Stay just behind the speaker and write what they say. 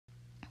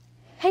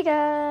Hey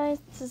guys,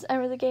 this is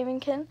Emma the Gaming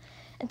Kin,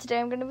 and today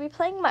I'm going to be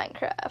playing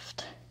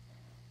Minecraft.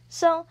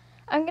 So,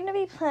 I'm going to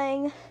be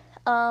playing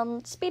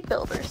Speed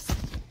Builders.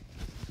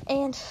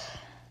 And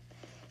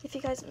if you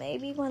guys may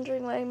be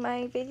wondering why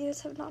my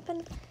videos have not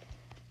been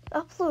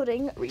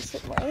uploading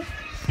recently,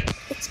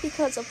 it's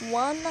because of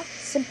one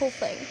simple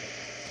thing: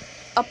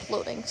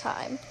 uploading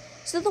time.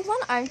 So the one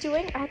I'm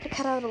doing, I had to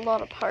cut out a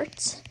lot of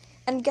parts.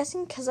 And I'm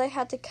guessing because I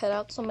had to cut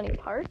out so many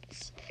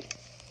parts,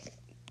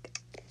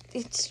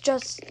 it's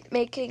just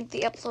making the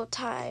upload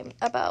time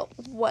about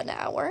 1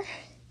 hour.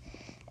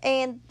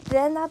 And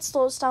then that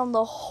slows down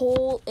the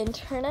whole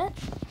internet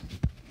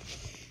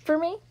for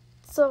me.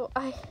 So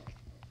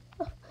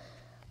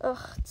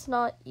it's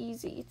not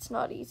easy. It's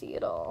not easy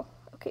at all.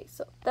 Okay,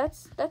 so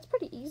that's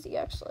pretty easy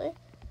actually.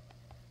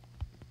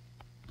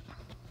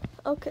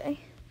 Okay,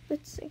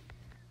 let's see.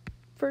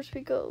 First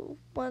we go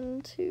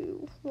 1,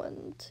 2,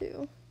 1,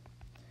 2.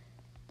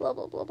 Blah,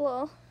 blah, blah,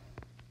 blah.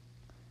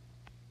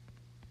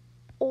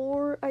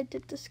 Or I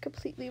did this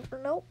completely,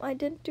 nope, I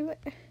didn't do it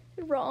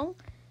wrong.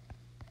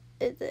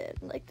 And then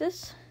like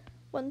this,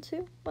 1,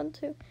 2, 1,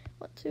 2,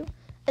 1, 2.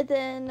 And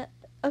then,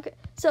 okay,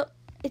 so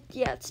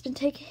it's been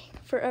taking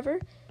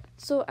forever.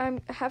 So I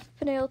haven't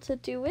been able to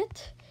do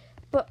it.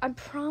 But I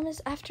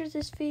promise after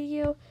this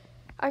video,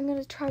 I'm going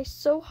to try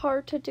so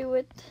hard to do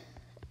it.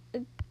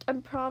 I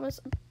promise.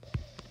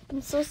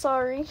 I'm so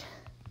sorry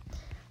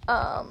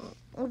that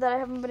I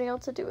haven't been able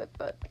to do it,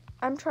 but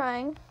I'm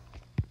trying.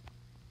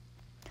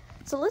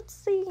 So let's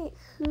see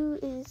who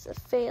is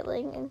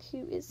failing and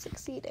who is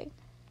succeeding.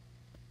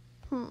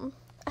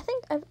 I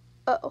think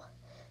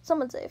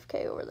someone's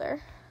AFK over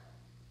there.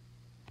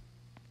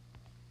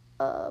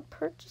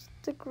 Purchased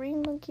the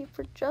green monkey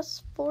for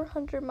just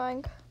 400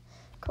 mine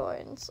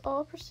coins.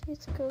 All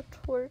proceeds go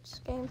towards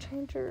game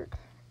changer.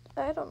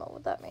 I don't know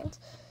what that means,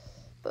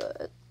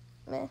 but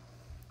meh.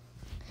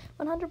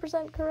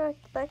 100%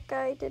 correct. That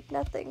guy did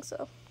nothing,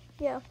 so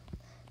yeah.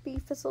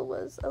 Beefizzle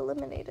was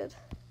eliminated.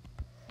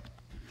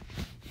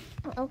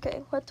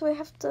 Okay, what do I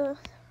have to...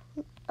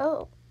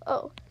 Oh.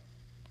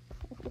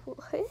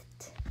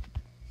 What?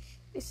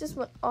 It's just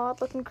one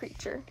odd-looking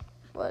creature.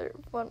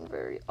 One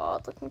very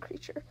odd-looking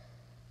creature.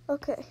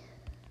 Okay.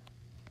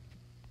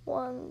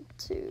 1,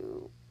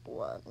 2,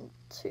 1,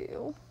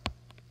 2.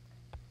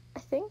 I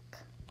think.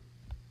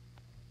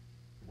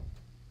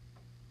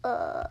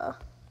 I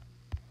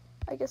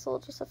guess I'll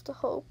just have to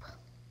hope.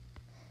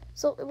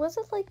 So, it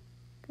wasn't like...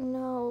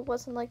 No, it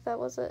wasn't like that,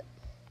 was it?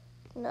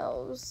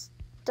 No, it was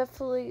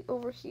definitely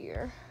over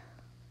here.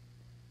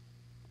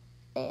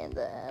 And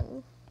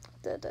then...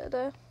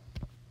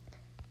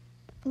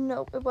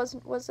 Nope, it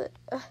wasn't, was it?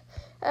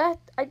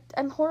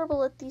 I'm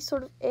horrible at these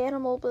sort of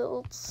animal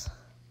builds.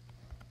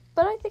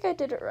 But I think I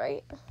did it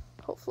right.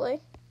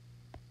 Hopefully.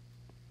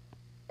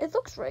 It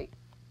looks right,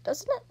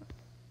 doesn't it?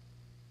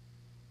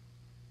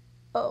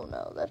 Oh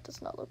no, that does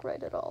not look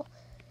right at all.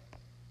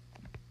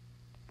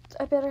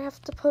 I better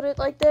have to put it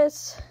like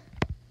this.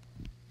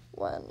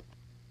 1,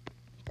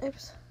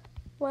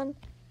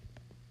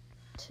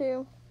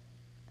 2.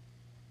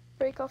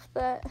 Break off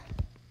that.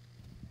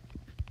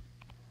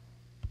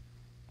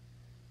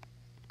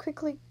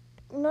 Quickly.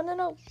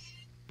 No.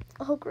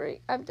 Oh,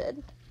 great. I'm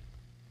dead.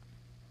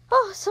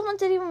 Oh, someone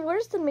did even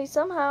worse than me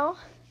somehow.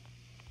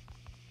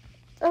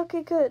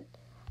 Okay, good.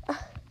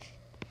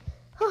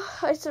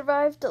 I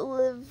survived to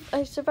live.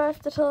 I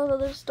survived to tell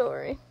another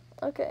story.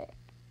 Okay.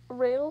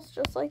 Rails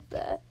just like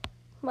that.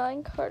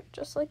 Minecart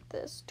just like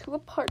this. 2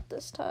 apart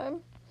this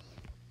time.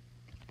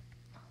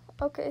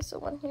 Okay, so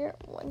 1 here,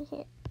 1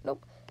 here.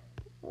 Nope.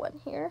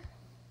 1 here.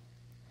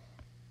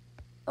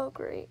 Oh,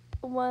 great.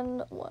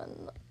 1,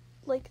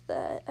 like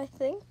that, I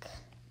think.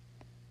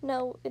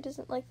 No, it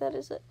isn't like that,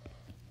 is it?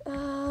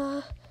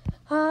 I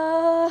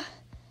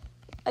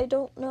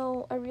don't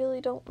know. I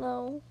really don't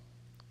know.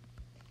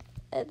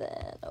 And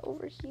then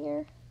over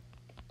here.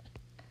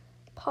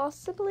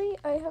 Possibly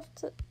I have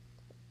to...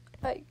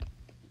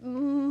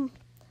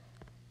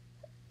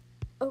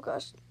 Oh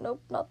gosh,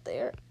 nope, not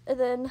there. And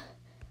then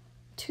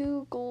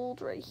 2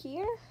 gold right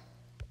here.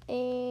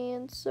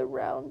 And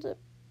surround it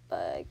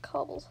by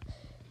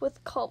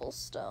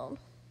cobblestone.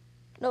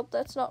 Nope,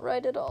 that's not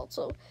right at all.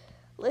 So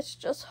let's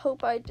just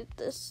hope I did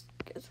this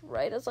as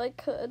right as I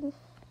could.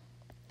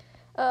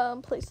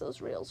 Place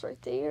those rails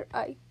right there.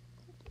 I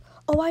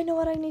know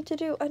what I need to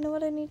do.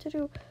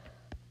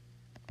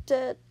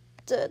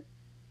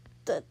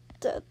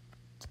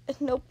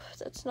 Nope,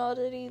 that's not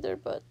it either,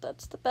 but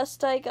that's the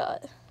best I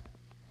got.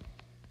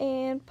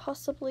 And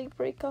possibly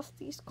break off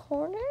these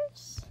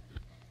corners.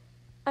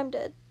 I'm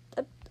dead.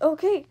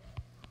 Okay.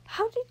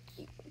 How did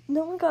you...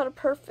 No one got a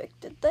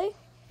perfect, did they?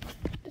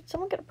 Did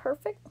someone get a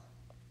perfect?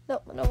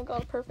 No one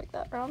got a perfect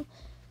that round.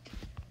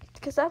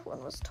 Because that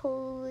one was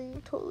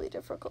totally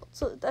difficult.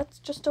 So that's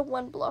just a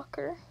 1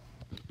 blocker.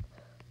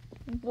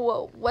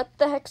 Whoa, what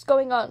the heck's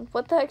going on?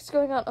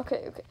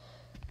 Okay.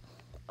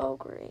 Oh,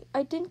 great.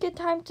 I didn't get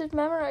time to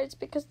memorize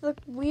because of the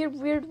weird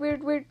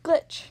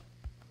glitch.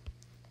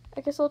 I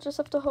guess I'll just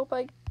have to hope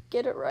I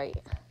get it right.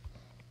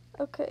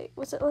 Okay,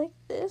 was it like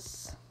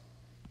this?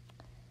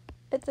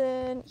 and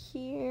then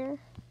here,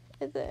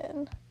 and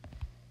then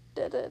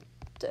da-da.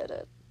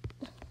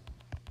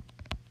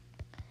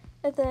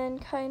 And then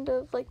kind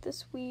of like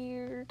this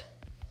weird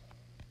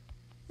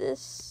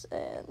this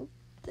and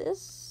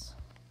this.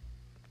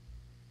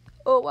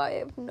 Oh, I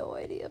have no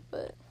idea,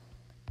 but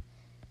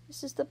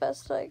this is the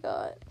best I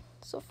got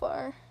so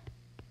far.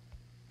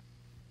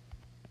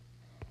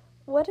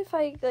 What if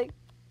I like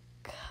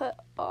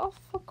cut off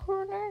a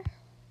corner?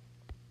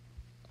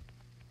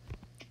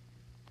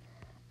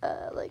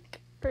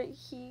 Like right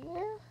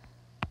here.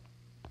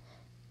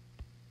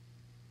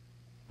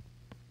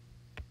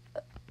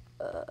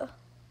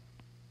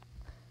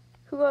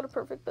 Who got a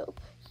perfect build?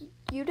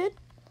 You did?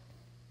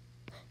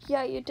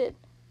 Yeah, you did.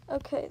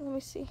 Okay, let me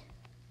see.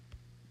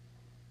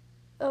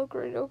 Oh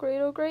great, oh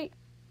great, oh great.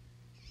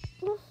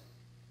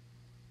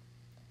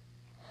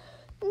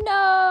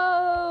 No!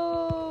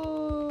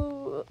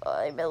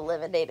 I'm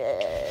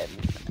eliminated.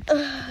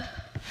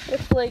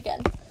 Let's play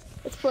again.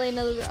 Let's play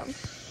another round.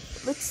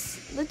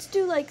 Let's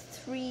do like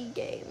 3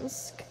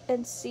 games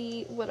and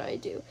see what I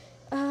do.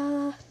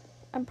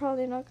 I'm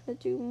probably not gonna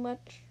do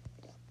much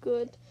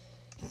good.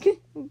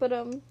 But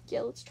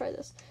yeah, let's try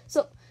this.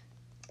 So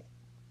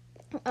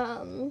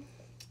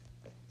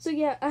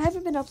yeah, I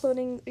haven't been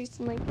uploading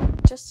recently.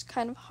 Just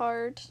kind of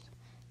hard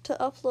to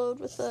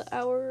upload with an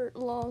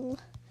hour-long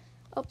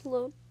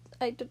upload.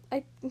 I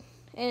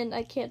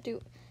can't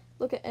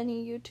look at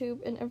any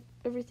YouTube and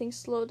everything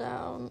slow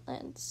down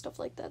and stuff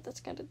like that.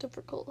 That's kind of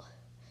difficult,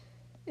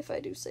 if I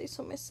do say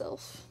so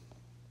myself.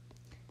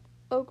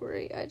 Oh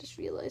great, I just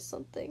realized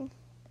something.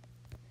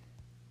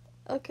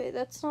 Okay,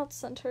 that's not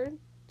centered.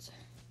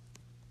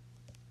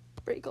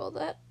 Break all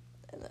that,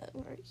 and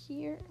then right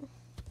here.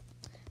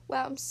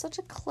 Wow, I'm such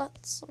a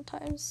klutz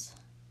sometimes.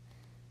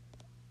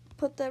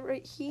 Put that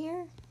right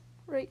here,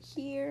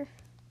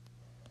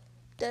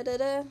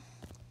 da-da-da.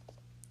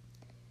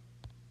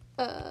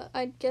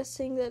 I'm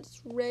guessing that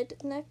it's red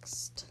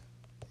next,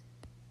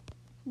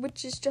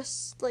 which is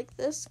just like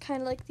this,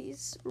 kind of like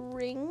these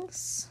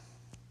rings,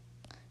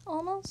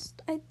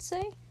 almost, I'd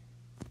say.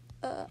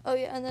 Oh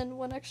yeah, and then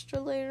 1 extra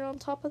layer on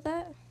top of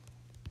that,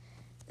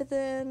 and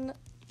then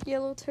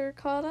yellow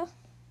terracotta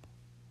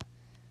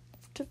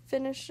to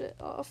finish it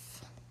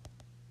off.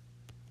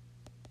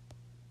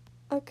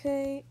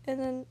 Okay, and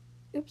then,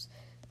 oops.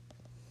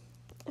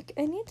 Okay,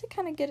 I need to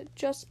kind of get it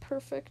just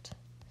perfect,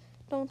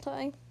 don't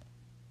I?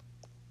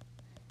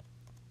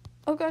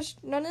 Oh gosh,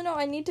 no,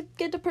 I need to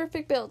get the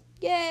perfect build.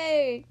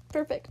 Yay!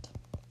 Perfect.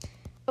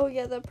 Oh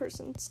yeah, that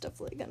person's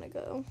definitely gonna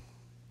go.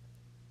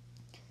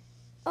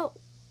 Oh,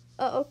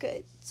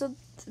 okay, so,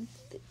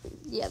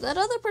 yeah, that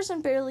other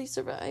person barely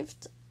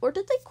survived. Or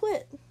did they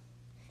quit?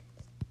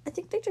 I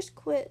think they just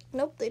quit.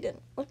 Nope, they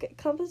didn't. Okay,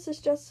 compass is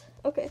just...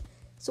 Okay,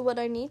 so what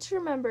I need to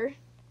remember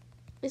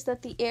is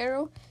that the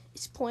arrow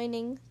is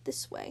pointing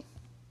this way.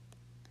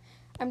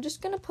 I'm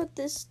just going to put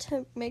this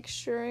to make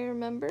sure I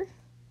remember.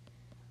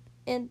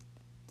 And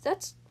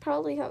that's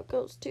probably how it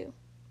goes, too.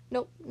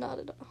 Nope, not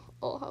at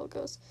all how it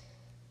goes.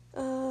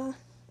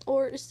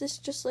 Or is this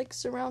just, like,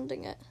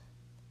 surrounding it?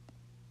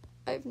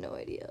 I have no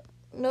idea.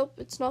 Nope,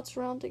 it's not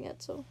surrounding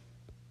it, so...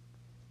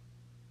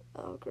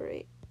 Oh,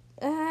 great.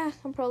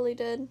 I'm probably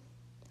dead.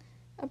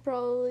 I'm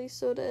probably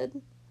so dead.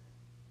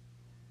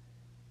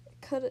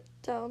 Cut it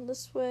down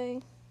this way.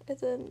 And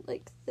then,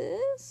 like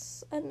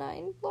this? A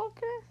 9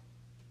 blocker?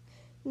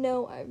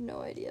 No, I have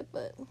no idea,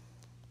 but...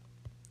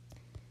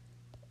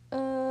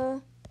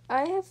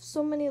 I have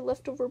so many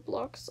leftover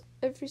blocks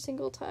every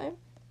single time.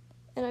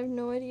 And I have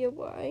no idea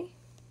why.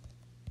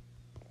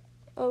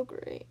 Oh,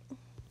 great.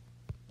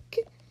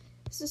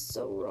 This is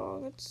so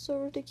wrong. It's so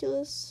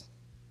ridiculous.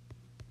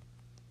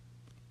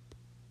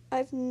 I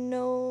have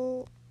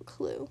no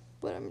clue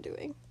what I'm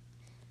doing.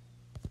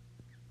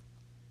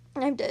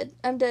 I'm dead.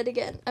 I'm dead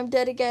again. I'm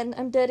dead again.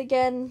 I'm dead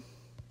again.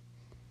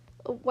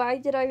 Why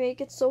did I make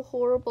it so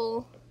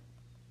horrible?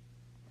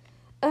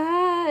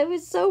 It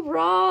was so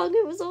wrong.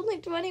 It was only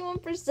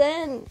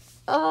 21%.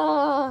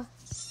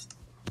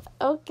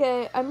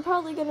 Okay, I'm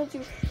probably gonna do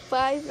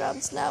 5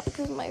 rounds now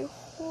because of my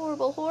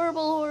horrible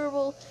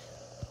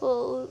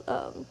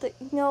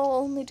no, I'll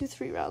only do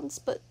 3 rounds,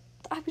 but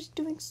I was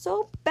doing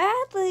so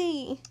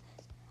badly.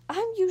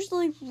 I'm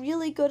usually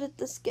really good at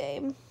this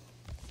game.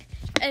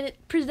 And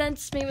it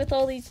presents me with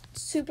all these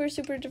super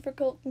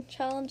difficult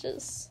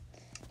challenges.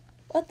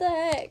 What the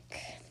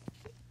heck?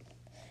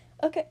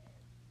 Okay.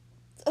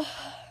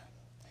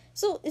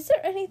 So, is there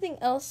anything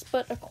else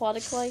but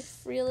aquatic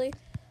life, really?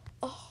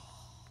 Oh,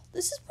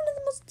 this is one of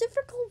the most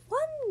difficult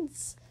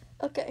ones.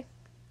 Okay.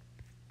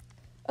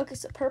 Okay,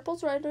 so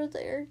purple's right over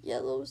there.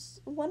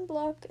 Yellow's 1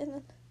 block, and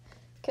then...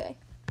 Okay.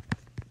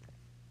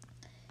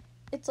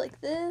 It's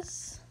like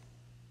this.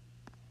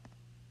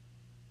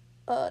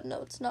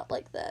 No, it's not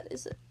like that,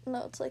 is it?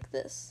 No, it's like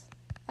this.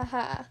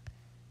 Aha.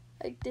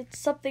 I did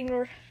something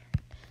right.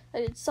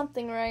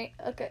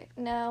 Okay,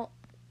 now,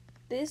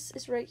 this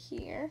is right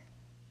here.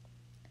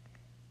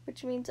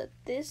 Which means that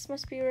this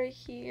must be right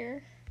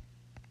here.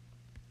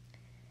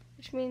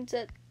 Which means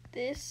that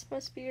this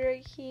must be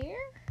right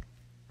here.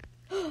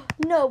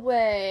 No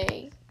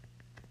way.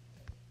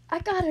 I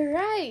got it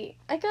right.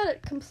 I got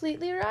it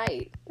completely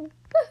right.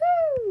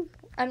 Woohoo!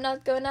 I'm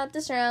not going out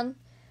this round.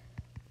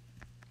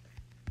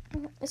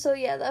 So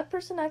yeah, that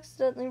person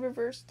accidentally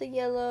reversed the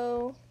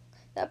yellow.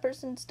 That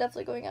person's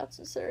definitely going out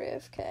since they're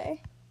AFK.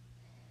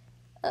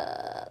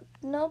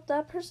 Nope,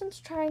 that person's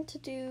trying to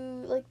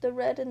do, like, the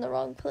red in the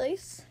wrong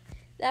place.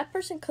 That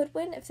person could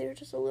win if they were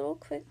just a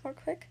little more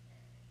quick.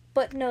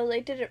 But no,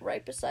 they did it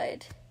right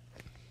beside.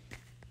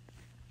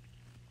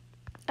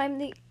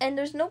 And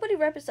there's nobody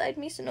right beside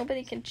me, so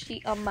nobody can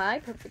cheat on my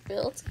perfect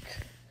build.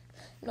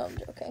 No, I'm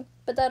joking.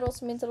 But that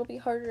also means it'll be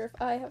harder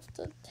if I have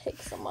to take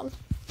someone.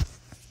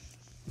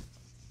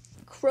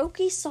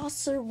 Croaky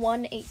Saucer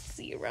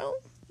 180.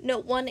 No,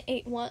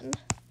 181.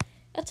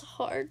 That's a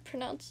hard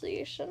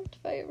pronunciation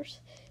if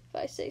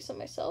I say so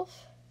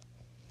myself.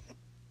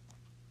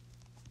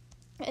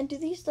 And do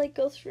these, like,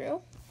 go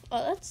through?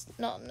 Oh, that's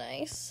not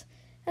nice.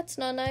 That's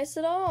not nice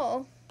at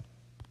all.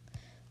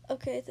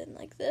 Okay, then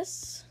like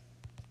this.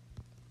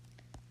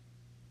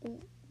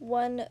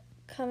 One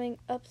coming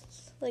up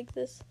like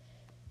this,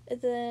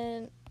 and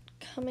then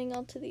coming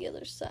onto the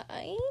other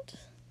side,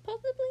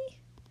 possibly.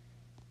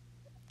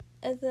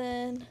 And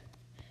then,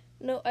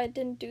 no, I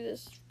didn't do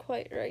this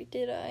quite right,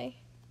 did I?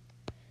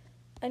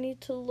 I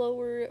need to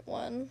lower it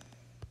one.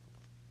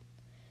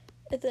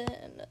 And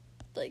then,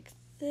 like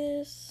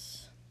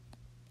this.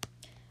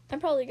 I'm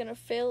probably gonna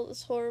fail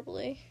this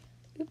horribly.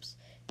 Oops.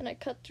 And I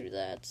cut through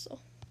that, so.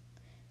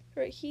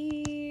 Right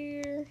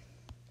here.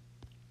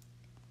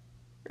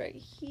 Right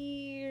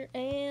here.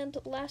 And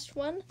last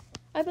one,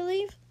 I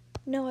believe.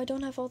 No, I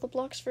don't have all the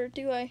blocks for it,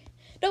 do I?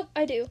 Nope,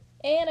 I do.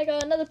 And I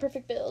got another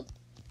perfect build.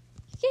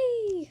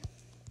 Yay!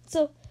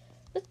 So,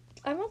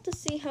 I want to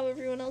see how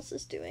everyone else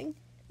is doing.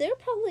 They'll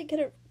probably get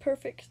it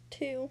perfect,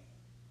 too.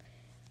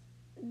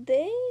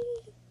 I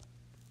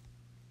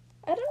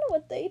don't know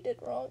what they did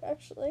wrong,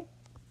 actually.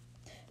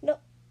 No,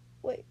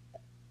 wait.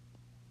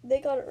 They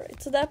got it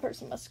right, so that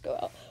person must go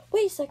out.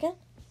 Wait a second.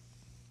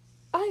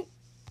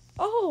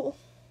 Oh.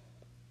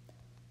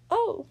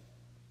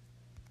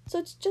 So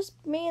it's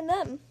just me and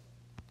them.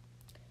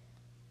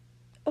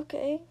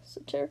 Okay,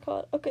 so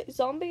terracotta. Okay,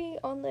 zombie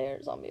on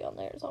there, zombie on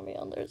there, zombie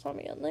on there,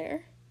 zombie on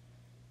there.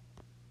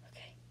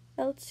 Okay,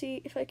 now let's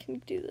see if I can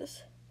do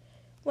this.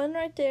 One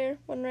right there,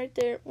 one right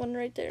there, one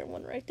right there,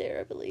 one right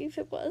there, I believe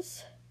it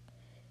was.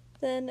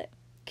 Then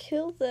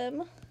kill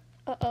them.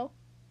 Uh-oh.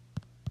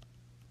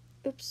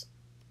 Oops.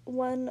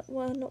 One.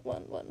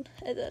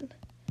 And then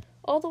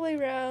all the way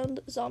around,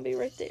 zombie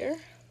right there.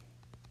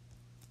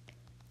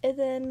 And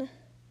then,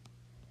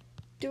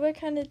 do I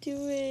kind of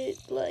do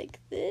it like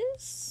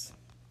this?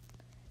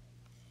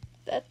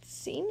 That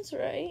seems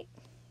right.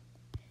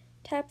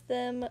 Tap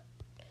them.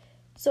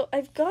 So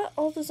I've got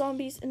all the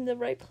zombies in the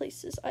right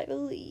places, I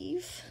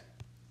believe.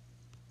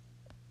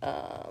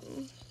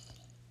 Come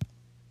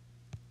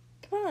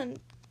on,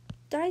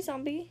 die,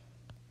 zombie.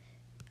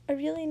 I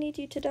really need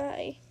you to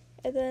die.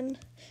 And then,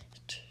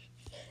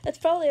 that's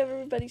probably how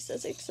everybody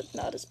says it, except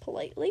not as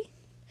politely.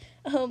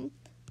 And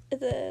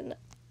then,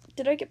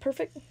 did I get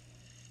perfect?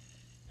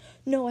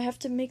 No, I have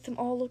to make them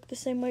all look the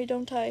same way,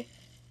 don't I?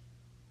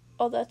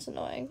 Oh, that's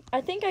annoying.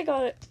 I think I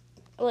got it,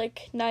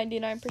 like,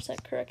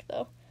 99% correct,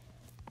 though.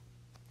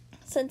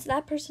 Since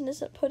that person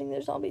isn't putting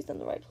their zombies in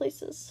the right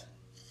places.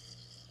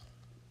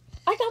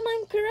 I got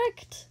mine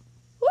correct!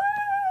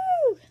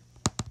 Woo!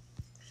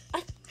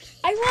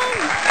 I won!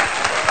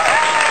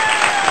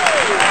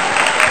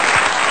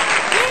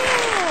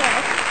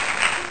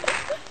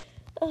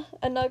 Yeah!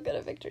 I'm not good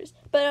at victories.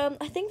 But,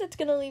 I think that's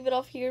gonna leave it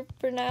off here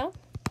for now.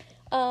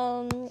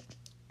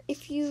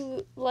 If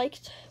you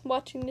liked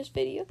watching this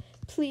video,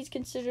 please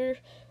consider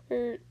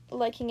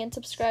liking and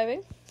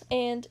subscribing.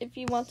 And if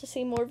you want to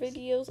see more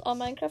videos on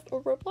Minecraft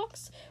or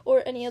Roblox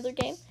or any other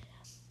game,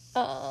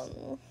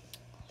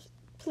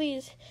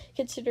 please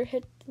consider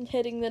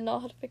hitting the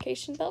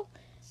notification bell.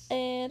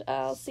 And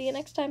I'll see you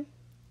next time.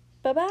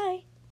 Bye-bye.